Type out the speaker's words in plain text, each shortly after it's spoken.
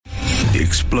The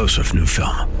explosive new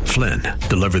film, Flynn,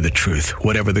 deliver the truth,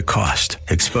 whatever the cost,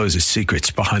 exposes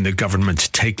secrets behind the government's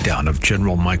takedown of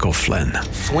General Michael Flynn.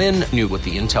 Flynn knew what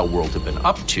the intel world had been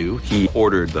up to. He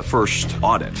ordered the first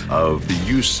audit of the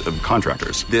use of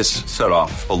contractors. This set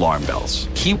off alarm bells.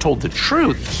 He told the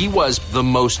truth. He was the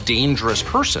most dangerous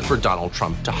person for Donald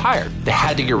Trump to hire. They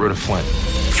had to get rid of Flynn.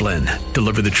 Flynn,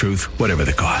 deliver the truth, whatever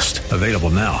the cost. Available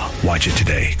now. Watch it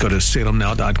today. Go to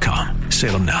salemnow.com.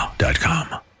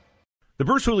 salemnow.com. The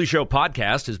Bruce Hooley Show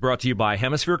podcast is brought to you by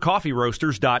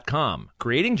HemisphereCoffeeRoasters.com.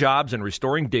 Creating jobs and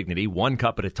restoring dignity one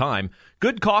cup at a time.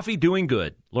 Good coffee doing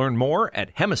good. Learn more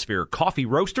at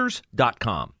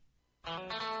HemisphereCoffeeRoasters.com.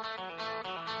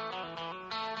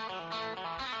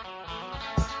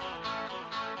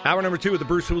 Hour number 2 of the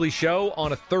Bruce Hooley Show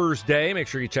on a Thursday. Make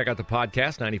sure you check out the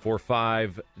podcast,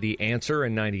 94.5 The Answer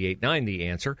and 98.9 The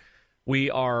Answer.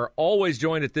 We are always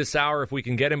joined at this hour, if we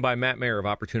can get him, by Matt Mayer of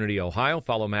Opportunity Ohio.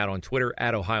 Follow Matt on Twitter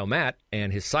at OhioMatt,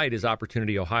 and his site is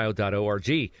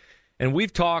opportunityohio.org. And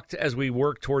we've talked, as we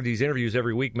work toward these interviews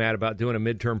every week, Matt, about doing a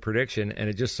midterm prediction, and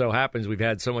it just so happens we've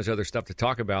had so much other stuff to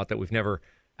talk about that we've never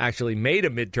actually made a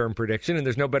midterm prediction, and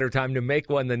there's no better time to make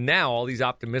one than now. All these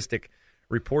optimistic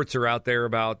reports are out there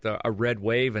about a red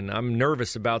wave, and I'm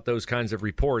nervous about those kinds of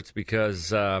reports because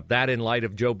that, in light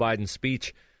of Joe Biden's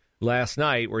speech last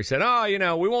night where he said,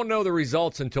 we won't know the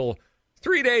results until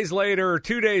 3 days later or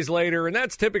 2 days later, and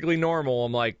that's typically normal.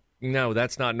 I'm like, no,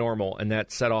 that's not normal, and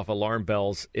that set off alarm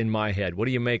bells in my head. What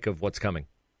do you make of what's coming?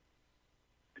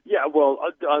 Yeah, well,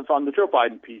 on the Joe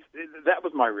Biden piece, that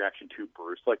was my reaction too,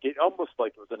 Bruce. Like, it almost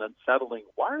like it was an unsettling,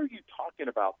 why are you talking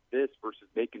about this versus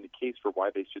making the case for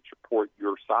why they should support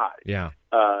your side? Yeah.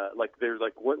 They're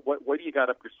like, what do you got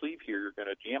up your sleeve here you're going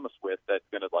to jam us with that's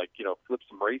going to, flip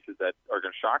some races that are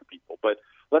going to shock people? But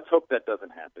let's hope that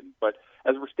doesn't happen. But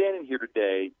as we're standing here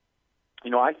today,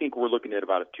 I think we're looking at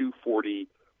about a 240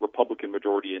 Republican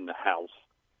majority in the House.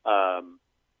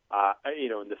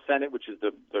 In the Senate, which is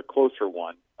the closer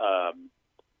one, I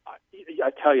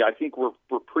tell you, I think we're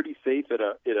pretty safe at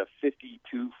a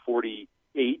 52-48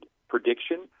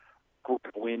 prediction. We're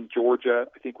going to win Georgia.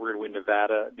 I think we're going to win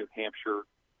Nevada, New Hampshire,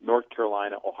 North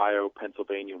Carolina, Ohio,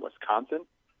 Pennsylvania, and Wisconsin.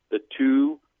 The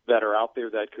two that are out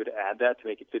there that could add that to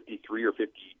make it 53 or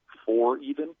 54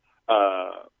 even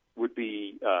would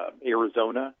be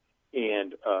Arizona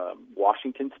and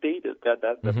Washington State.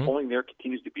 The polling there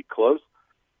continues to be close.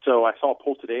 So I saw a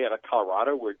poll today out of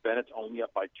Colorado where Bennett's only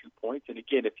up by 2 points. And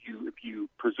again, if you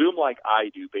presume like I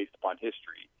do based upon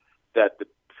history that the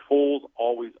polls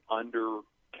always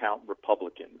undercount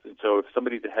Republicans, and so if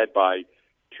somebody's ahead by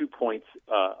 2 points,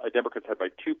 a Democrat's ahead by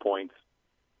 2 points,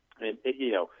 and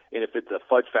if it's a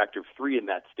fudge factor of 3 in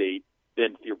that state,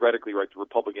 then theoretically, right, the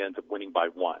Republican ends up winning by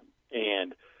 1.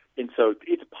 And so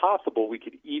it's possible we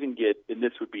could even get, and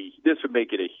this would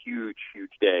make it a huge,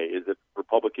 huge day, is if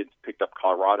Republicans picked up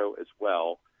Colorado as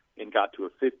well and got to a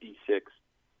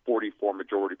 56-44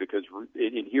 majority, because,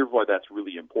 and here's why that's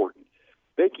really important.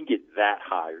 They can get that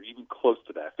high or even close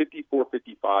to that, 54,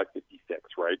 55,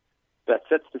 56, right? That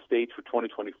sets the stage for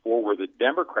 2024 where the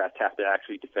Democrats have to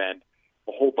actually defend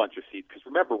a whole bunch of seats. Because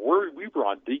remember, we were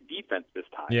on defense this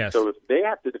time. Yes. So if they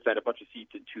have to defend a bunch of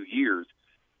seats in 2 years,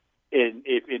 and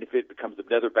if it becomes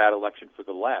another bad election for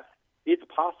the left, it's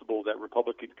possible that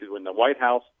Republicans could win the White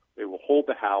House, they will hold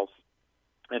the House,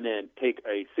 and then take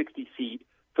a 60-seat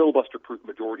filibuster-proof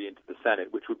majority into the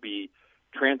Senate, which would be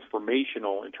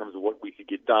transformational in terms of what we could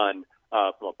get done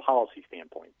from a policy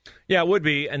standpoint. Yeah, it would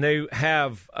be, and they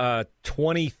have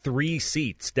 23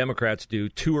 seats, Democrats do.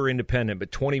 2 are independent,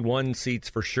 but 21 seats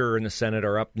for sure in the Senate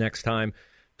are up next time.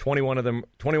 21 of the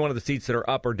seats that are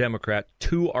up are Democrat.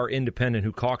 2 are independent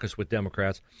who caucus with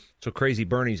Democrats. So Crazy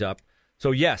Bernie's up.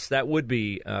 So, yes, that would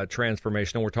be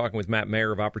transformational. We're talking with Matt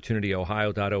Mayer of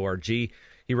OpportunityOhio.org. He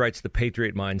writes the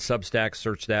Patriot Mind Substack.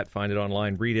 Search that, find it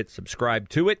online, read it, subscribe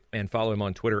to it, and follow him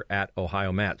on Twitter at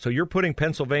OhioMatt. So you're putting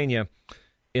Pennsylvania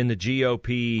in the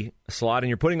GOP slot, and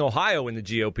you're putting Ohio in the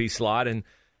GOP slot, and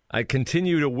I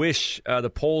continue to wish the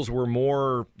polls were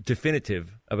more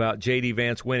definitive about J.D.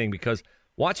 Vance winning, because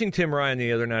watching Tim Ryan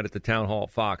the other night at the town hall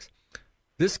at Fox,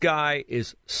 this guy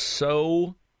is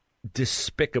so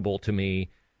despicable to me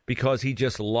because he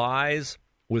just lies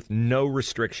with no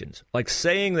restrictions. Like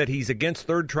saying that he's against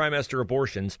third trimester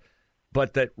abortions,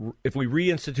 but that if we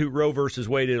reinstitute Roe versus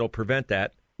Wade, it'll prevent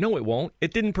that. No, it won't.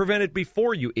 It didn't prevent it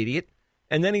before, you idiot.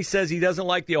 And then he says he doesn't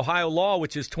like the Ohio law,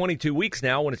 which is 22 weeks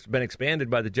now when it's been expanded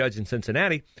by the judge in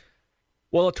Cincinnati.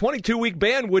 Well, a 22-week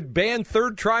ban would ban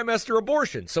third trimester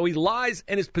abortion. So he lies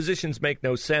and his positions make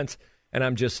no sense. And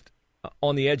I'm just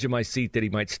on the edge of my seat that he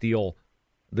might steal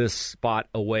this spot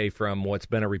away from what's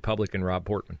been a Republican, Rob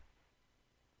Portman.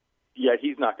 Yeah,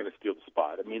 he's not going to steal the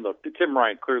spot. I mean, look, Tim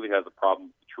Ryan clearly has a problem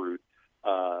with the truth,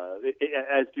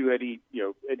 as do any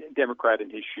Democrat in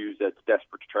his shoes that's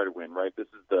desperate to try to win. Right? This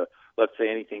is the let's say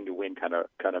anything to win kind of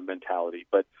mentality.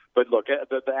 But look,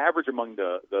 the average among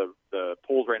the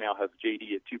polls right now has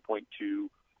JD at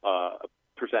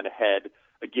 2.2% ahead.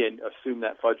 Again, assume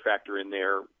that fudge factor in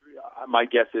there. My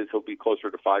guess is he'll be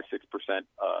closer to 5-6%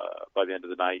 by the end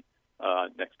of the night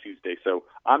next Tuesday. So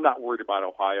I'm not worried about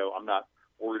Ohio. I'm not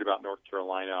worried about North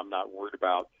Carolina. I'm not worried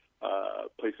about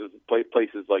places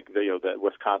like that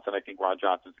Wisconsin. I think Ron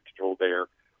Johnson's in control there.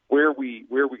 Where we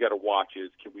got to watch is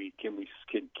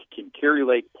can Kerry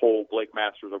Lake pull Blake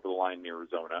Masters over the line in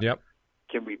Arizona? Yep.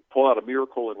 Can we pull out a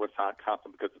miracle in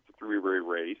Wisconsin because it's a three-way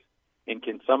race? And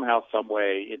can somehow, some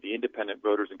way, the independent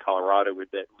voters in Colorado with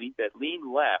that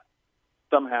lean left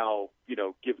somehow,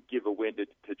 give a win to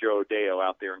Joe Adeo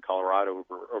out there in Colorado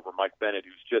over Mike Bennett,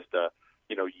 who's just a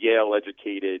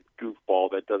Yale-educated goofball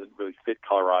that doesn't really fit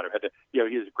Colorado. He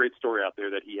has a great story out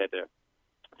there that he had to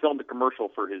film the commercial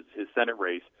for his Senate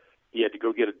race. He had to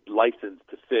go get a license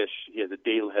to fish. He got a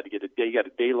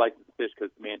day license to fish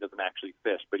because the man doesn't actually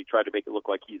fish, but he tried to make it look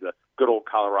like he's a good old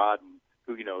Coloradan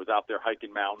who, is out there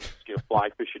hiking mountains, fly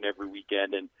fishing every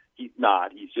weekend, and he's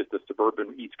not. He's just a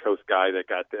suburban East Coast guy that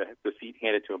got the seat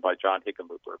handed to him by John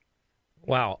Hickenlooper.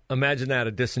 Wow. Imagine that,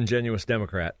 a disingenuous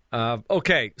Democrat.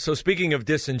 Okay, so speaking of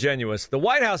disingenuous, the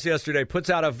White House yesterday puts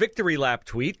out a victory lap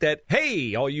tweet that,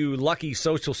 hey, all you lucky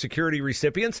Social Security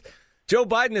recipients, Joe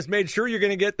Biden has made sure you're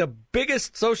going to get the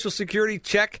biggest Social Security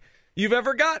check you've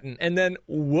ever gotten. And then,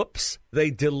 whoops,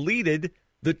 they deleted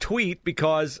the tweet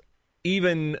because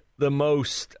even the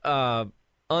most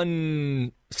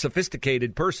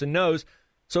unsophisticated person knows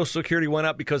Social Security went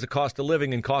up because of cost of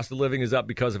living, and cost of living is up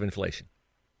because of inflation.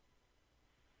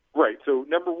 Right. So,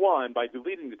 number one, by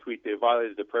deleting the tweet, they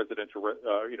violated the Presidential,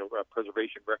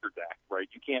 Preservation Records Act. Right.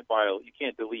 You can't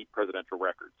delete presidential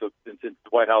records. So, since the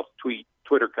White House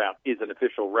Twitter account is an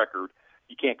official record,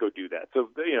 you can't go do that. So,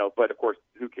 but of course,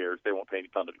 who cares? They won't pay any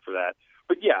funding for that.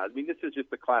 But yeah, I mean, this is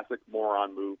just a classic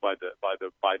moron move by the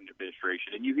Biden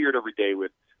administration, and you hear it every day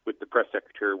with the press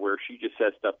secretary, where she just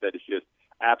says stuff that is just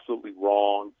absolutely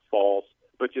wrong, false,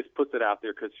 but just puts it out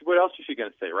there because what else is she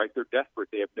going to say, right? They're desperate.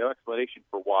 They have no explanation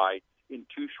for why in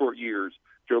 2 short years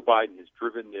Joe Biden has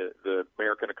driven the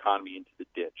American economy into the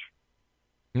ditch.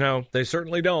 No, they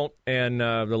certainly don't, and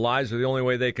the lies are the only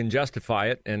way they can justify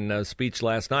it. And speech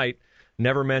last night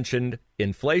never mentioned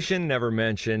inflation, never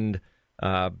mentioned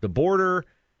the border,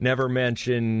 never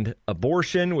mentioned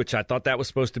abortion, which I thought that was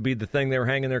supposed to be the thing they were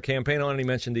hanging their campaign on, and he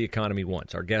mentioned the economy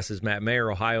once. Our guest is Matt Mayer,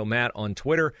 Ohio Matt on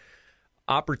Twitter.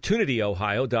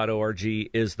 OpportunityOhio.org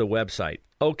is the website.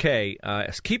 Okay,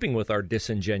 keeping with our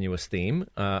disingenuous theme,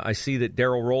 I see that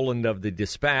Darrell Rowland of the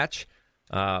Dispatch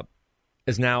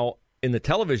is now in the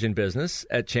television business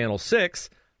at Channel 6.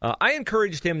 I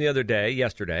encouraged him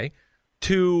yesterday,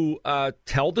 to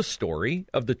tell the story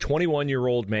of the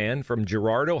 21-year-old man from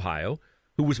Girard, Ohio,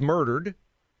 who was murdered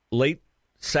late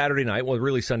Saturday night, well,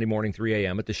 really Sunday morning, 3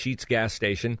 a.m., at the Sheetz gas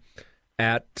station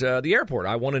at the airport.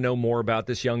 I want to know more about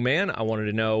this young man. I wanted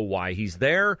to know why he's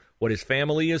there, what his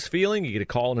family is feeling. You get a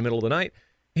call in the middle of the night.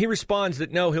 He responds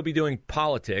that, no, he'll be doing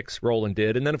politics, Roland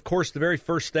did. And then, of course, the very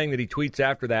first thing that he tweets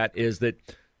after that is that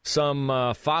some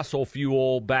fossil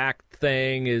fuel-backed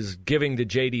thing is giving to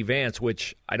J.D. Vance,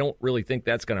 which I don't really think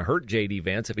that's going to hurt J.D.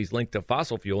 Vance if he's linked to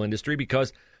fossil fuel industry,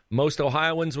 because most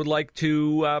Ohioans would like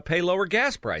to pay lower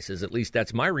gas prices. At least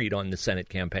that's my read on the Senate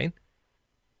campaign.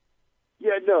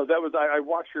 Yeah, no, that was I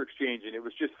watched your exchange, and it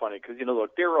was just funny because,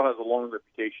 look, Darrell has a long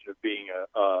reputation of being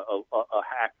a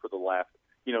hack for the left.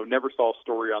 Never saw a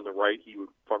story on the right he would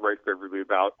write favorably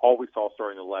about. Always saw a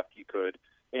story on the left he could.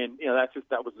 And,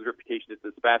 that was his reputation at the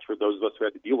Dispatch for those of us who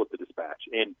had to deal with the Dispatch.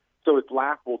 And so it's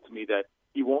laughable to me that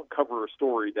he won't cover a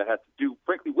story that has to do,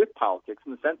 frankly, with politics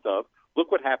in the sense of, look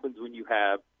what happens when you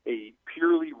have a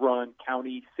purely run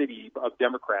county city of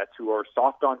Democrats who are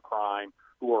soft on crime,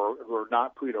 who are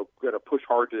not, going to push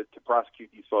hard to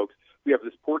prosecute these folks. We have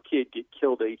this poor kid get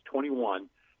killed at age 21.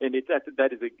 And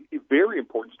that is a very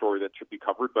important story that should be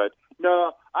covered. But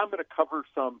no, I'm going to cover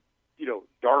some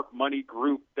dark money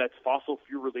group that's fossil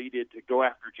fuel related to go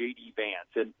after J.D.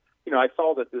 Vance. And, I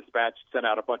saw that the Dispatch sent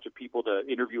out a bunch of people to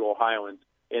interview Ohioans,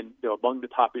 and among the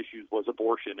top issues was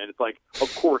abortion. And it's like,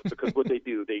 of course, because what they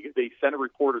do, they sent a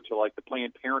reporter to like the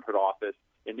Planned Parenthood office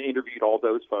and interviewed all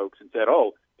those folks and said,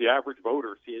 oh, the average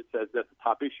voter says that's the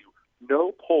top issue.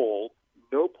 No poll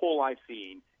I've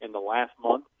seen in the last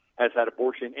month has had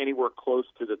abortion anywhere close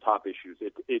to the top issues.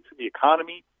 It's the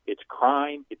economy, it's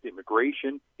crime, it's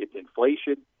immigration, it's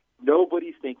inflation.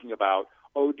 Nobody's thinking about,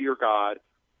 oh, dear God,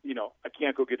 I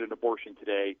can't go get an abortion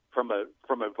today from a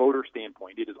voter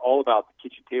standpoint. It is all about the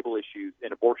kitchen table issues,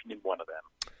 and abortion in one of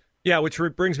them. Yeah, which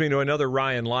brings me to another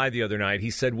Ryan Live the other night. He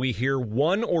said we hear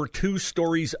 1 or 2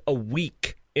 stories a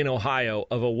week in Ohio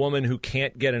of a woman who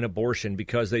can't get an abortion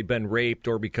because they've been raped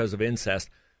or because of incest.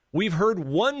 We've heard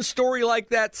 1 story like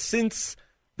that since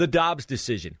the Dobbs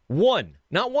decision. 1.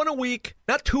 Not 1 a week,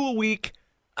 not 2 a week.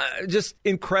 Just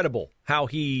incredible how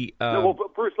he... No, well,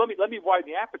 Bruce, let me widen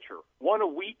the aperture. 1 a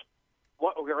week,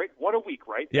 right? 1 a week,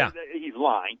 right? Yeah. He's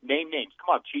lying. Name names.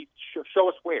 Come on, Chief. Show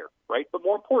us where, right? But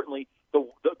more importantly, the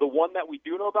one that we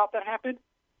do know about that happened,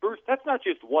 Bruce, that's not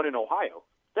just 1 in Ohio.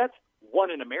 That's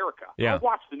 1 in America. Yeah. I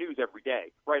watch the news every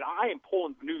day, right? I am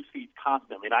pulling news feeds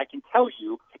constantly, and I can tell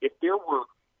you if there were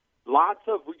lots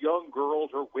of young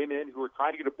girls or women who are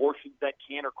trying to get abortions that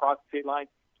can or cross the state line,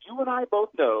 you and I both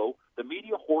know the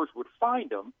media whores would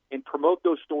find them and promote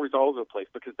those stories all over the place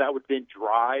because that would then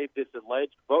drive this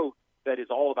alleged vote that is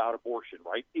all about abortion,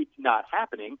 right? It's not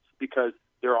happening because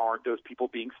there aren't those people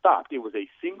being stopped. It was a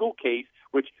single case,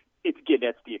 which,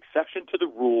 that's the exception to the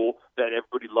rule that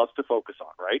everybody loves to focus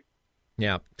on, right?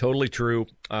 Yeah, totally true.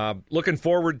 Looking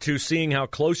forward to seeing how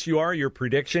close you are, your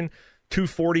prediction.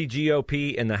 240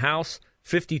 GOP in the House,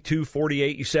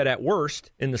 52-48, you said at worst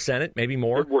in the Senate, maybe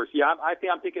more. At worst, yeah. I'm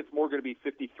thinking it's more going to be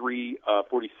 53-47,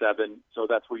 so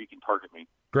that's where you can target me.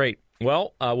 Great.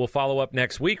 Well, we'll follow up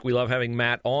next week. We love having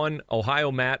Matt on,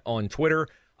 Ohio Matt on Twitter,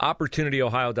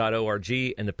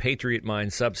 opportunityohio.org, and the Patriot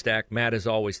Mind Substack. Matt, as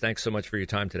always, thanks so much for your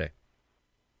time today.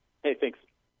 Hey, thanks.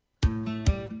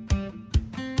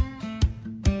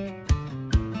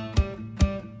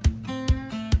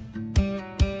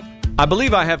 I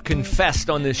believe I have confessed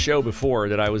on this show before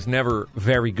that I was never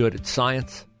very good at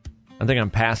science. I think I'm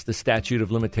past the statute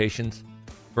of limitations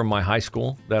from my high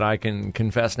school, that I can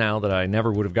confess now that I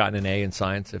never would have gotten an A in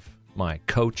science if my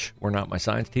coach were not my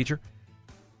science teacher.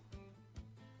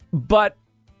 But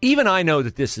even I know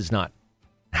that this is not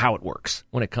how it works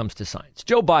when it comes to science.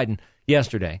 Joe Biden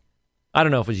yesterday, I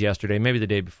don't know if it was yesterday, maybe the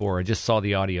day before, I just saw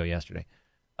the audio yesterday.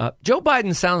 Joe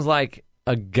Biden sounds like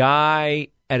a guy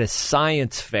at a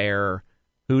science fair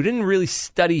who didn't really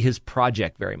study his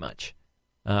project very much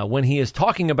when he is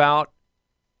talking about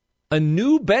a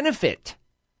new benefit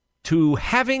to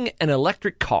having an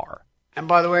electric car. And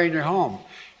by the way, in your home,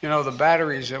 the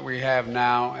batteries that we have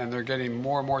now, and they're getting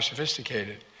more and more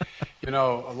sophisticated. A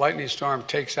lightning storm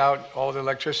takes out all the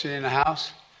electricity in the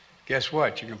house. Guess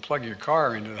what? You can plug your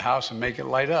car into the house and make it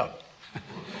light up.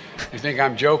 You think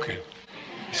I'm joking?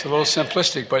 It's a little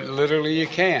simplistic, but literally you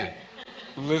can.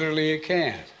 Literally you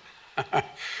can.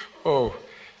 Oh,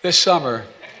 this summer.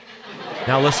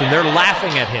 Now listen, they're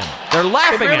laughing at him. They're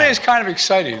laughing at him. It really is kind of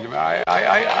exciting. He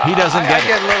doesn't get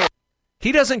it.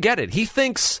 He doesn't get it. He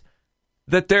thinks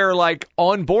that they're like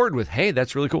on board with, hey,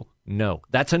 that's really cool. No,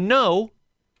 that's a no.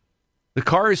 The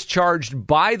car is charged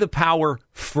by the power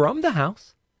from the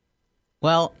house.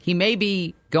 Well, he may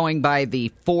be going by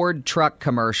the Ford truck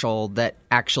commercial that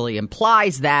actually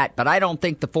implies that, but I don't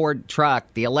think the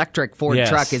electric Ford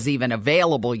truck is even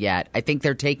available yet. I think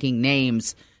they're taking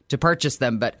names to purchase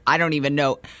them, but I don't even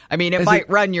know. I mean, it might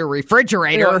run your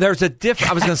refrigerator. There's a difference.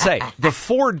 I was going to say, the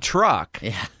Ford truck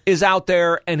is out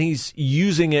there, and he's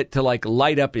using it to,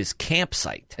 light up his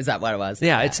campsite. Is that what it was?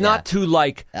 Yeah, it's not to,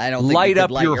 I don't think light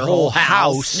up your whole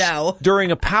house no.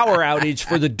 during a power outage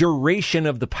for the duration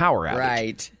of the power outage.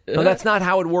 Right. No, that's not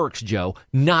how it works, Joe.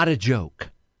 Not a joke.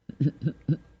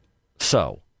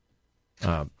 So,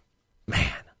 man,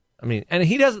 I mean, and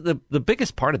he doesn't, the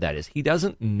biggest part of that is he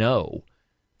doesn't know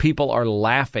people are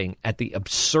laughing at the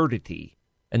absurdity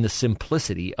and the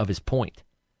simplicity of his point.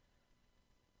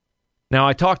 Now,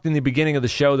 I talked in the beginning of the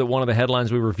show that one of the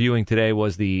headlines we were reviewing today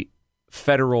was the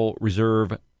Federal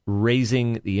Reserve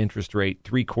raising the interest rate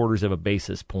 0.75 of a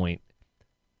basis point.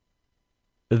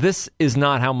 This is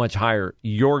not how much higher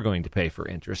you're going to pay for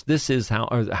interest. This is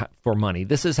for money.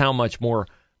 This is how much more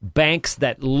banks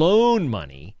that loan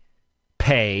money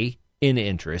pay in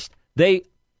interest. They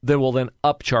will then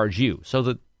upcharge you. So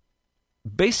the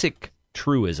basic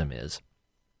truism is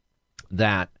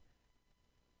that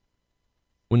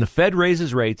when the Fed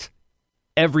raises rates,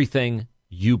 everything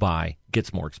you buy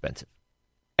gets more expensive.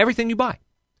 Everything you buy.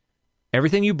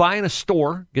 Everything you buy in a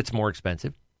store gets more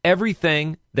expensive.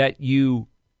 Everything that you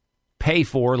pay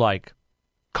for, like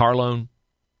car loan,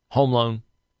 home loan,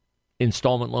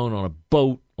 installment loan on a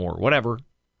boat or whatever,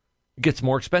 gets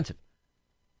more expensive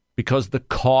because the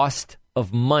cost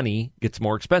of money gets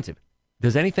more expensive.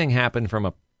 Does anything happen from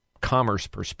a commerce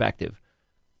perspective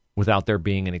without there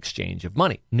being an exchange of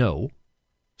money? No.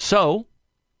 So,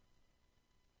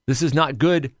 this is not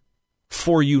good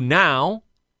for you now,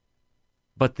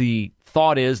 But the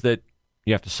thought is that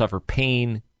you have to suffer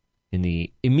pain in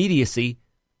the immediacy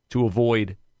to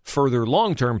avoid further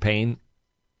long-term pain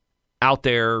out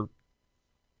there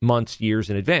months, years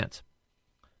in advance.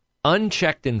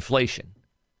 Unchecked inflation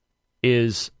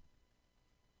is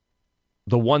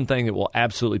the one thing that will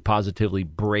absolutely positively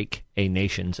break a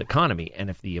nation's economy. And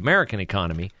if the American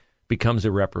economy becomes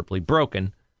irreparably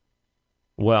broken,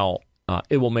 well,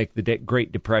 it will make the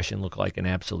Great Depression look like an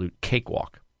absolute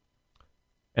cakewalk.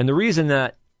 And the reason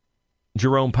that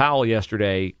Jerome Powell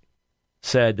yesterday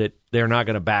said that they're not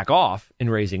going to back off in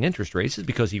raising interest rates is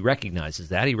because he recognizes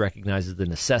that. He recognizes the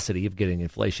necessity of getting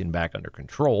inflation back under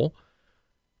control.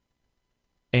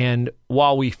 And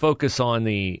while we focus on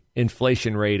the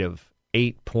inflation rate of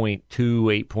 8.2,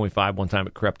 8.5, one time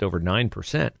it crept over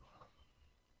 9%,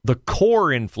 the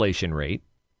core inflation rate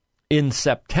in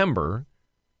September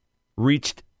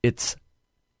reached its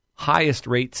highest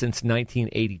rate since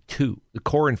 1982. The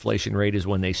core inflation rate is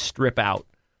when they strip out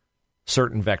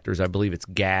certain vectors. I believe it's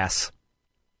gas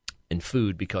and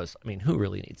food because, I mean, who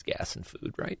really needs gas and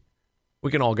food, right?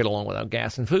 We can all get along without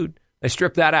gas and food. They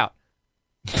stripped that out.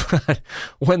 But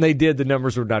when they did, the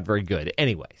numbers were not very good.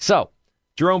 Anyway, so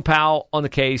Jerome Powell on the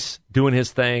case, doing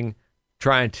his thing,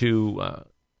 trying to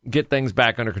get things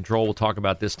back under control. We'll talk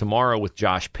about this tomorrow with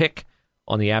Josh Pick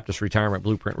on the Aptus Retirement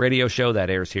Blueprint radio show. That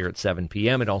airs here at 7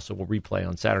 p.m. It also will replay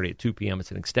on Saturday at 2 p.m.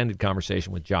 It's an extended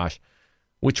conversation with Josh,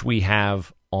 which we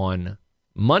have on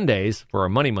Mondays for our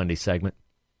Money Monday segment.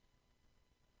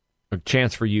 A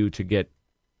chance for you to get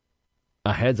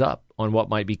a heads up on what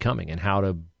might be coming and how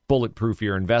to bulletproof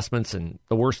your investments. And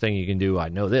the worst thing you can do, I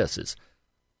know this, is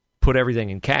put everything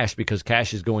in cash because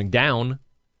cash is going down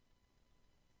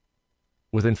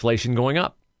with inflation going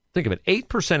up. Think of it,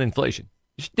 8% inflation.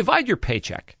 Just divide your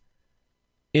paycheck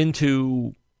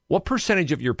into what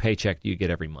percentage of your paycheck do you get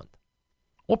every month?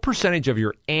 What percentage of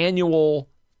your annual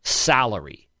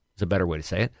salary is a better way to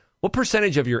say it? What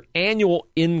percentage of your annual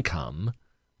income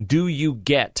do you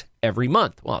get every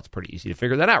month? Well, it's pretty easy to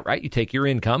figure that out, right? You take your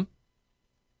income.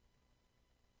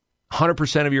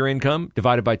 100% of your income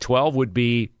divided by 12 would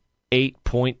be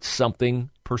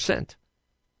 8-point-something%.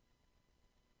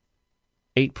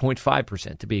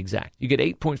 8.5% to be exact. You get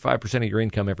 8.5% of your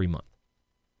income every month.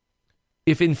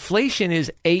 If inflation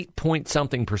is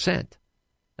 8-point-something%,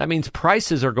 that means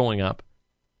prices are going up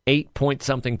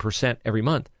 8-point-something% every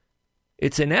month.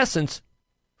 It's in essence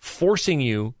forcing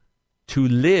you to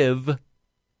live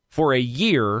for a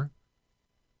year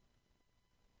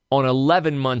on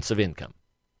 11 months of income.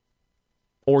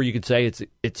 Or you could say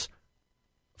it's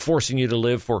forcing you to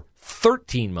live for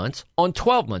 13 months on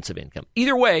 12 months of income.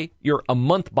 Either way, you're a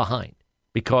month behind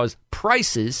because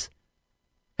prices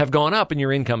have gone up and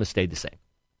your income has stayed the same.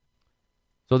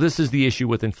 So this is the issue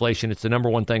with inflation. It's the number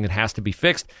one thing that has to be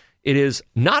fixed. It is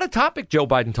not a topic Joe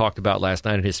Biden talked about last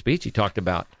night in his speech. He talked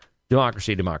about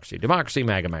democracy, democracy, democracy,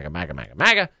 MAGA, MAGA, MAGA, MAGA,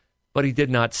 MAGA, but he did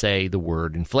not say the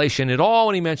word inflation at all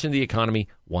when he mentioned the economy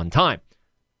one time.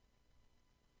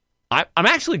 I'm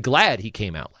actually glad he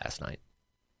came out last night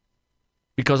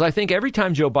because I think every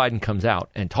time Joe Biden comes out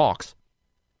and talks,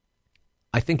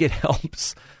 I think it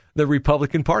helps the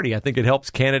Republican Party. I think it helps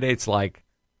candidates like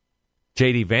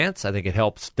J.D. Vance. I think it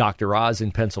helps Dr. Oz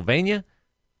in Pennsylvania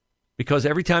because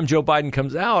every time Joe Biden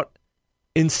comes out,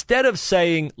 instead of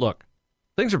saying, look,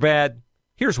 things are bad,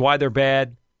 here's why they're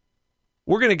bad,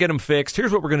 we're going to get them fixed,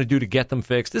 here's what we're going to do to get them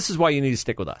fixed, this is why you need to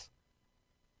stick with us.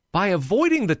 By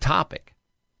avoiding the topic,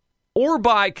 or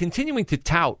by continuing to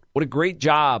tout what a great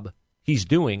job he's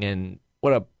doing and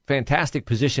what a fantastic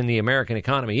position the American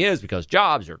economy is because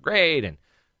jobs are great and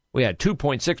we had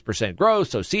 2.6% growth,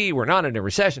 so see, we're not in a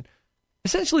recession.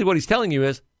 Essentially what he's telling you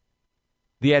is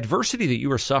the adversity that you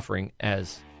are suffering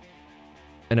as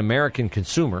an American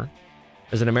consumer,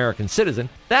 as an American citizen,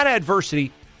 that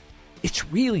adversity, it's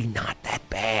really not that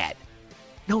bad.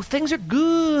 No, things are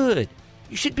good.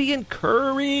 You should be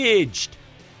encouraged.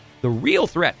 The real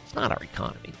threat, it's not our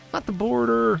economy, it's not the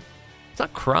border, it's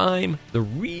not crime. The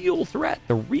real threat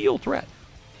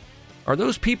are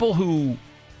those people who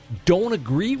don't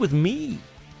agree with me.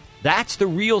 That's the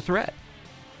real threat.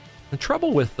 The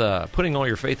trouble with putting all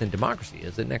your faith in democracy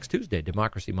is that next Tuesday,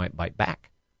 democracy might bite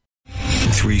back.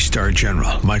 3-star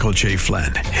General Michael J.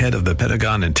 Flynn, head of the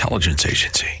Pentagon Intelligence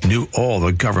Agency, knew all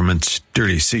the government's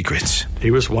dirty secrets.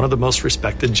 He was one of the most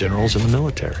respected generals in the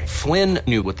military. Flynn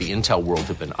knew what the intel world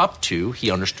had been up to.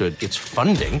 He understood its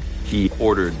funding. He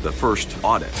ordered the first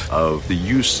audit of the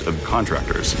use of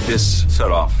contractors. This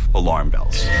set off alarm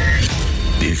bells.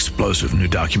 The explosive new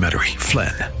documentary,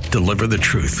 Flynn, Deliver the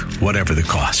Truth, Whatever the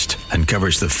Cost,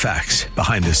 uncovers the facts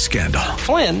behind this scandal.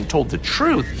 Flynn told the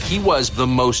truth. He was the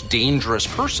most dangerous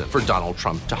person for Donald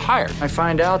Trump to hire. I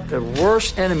find out the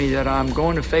worst enemy that I'm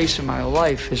going to face in my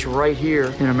life is right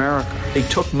here in America. They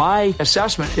took my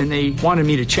assessment and they wanted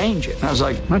me to change it. And I was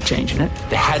like, I'm not changing it.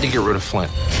 They had to get rid of Flynn.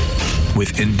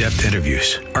 With in-depth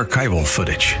interviews, archival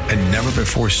footage, and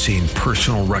never-before-seen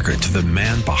personal records of the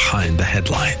man behind the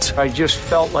headlines. I just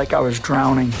felt like I was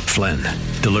drowning. Flynn,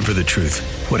 Deliver the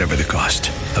Truth, Whatever the Cost.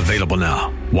 Available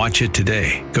now. Watch it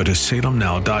today. Go to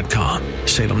salemnow.com.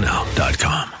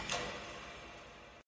 salemnow.com.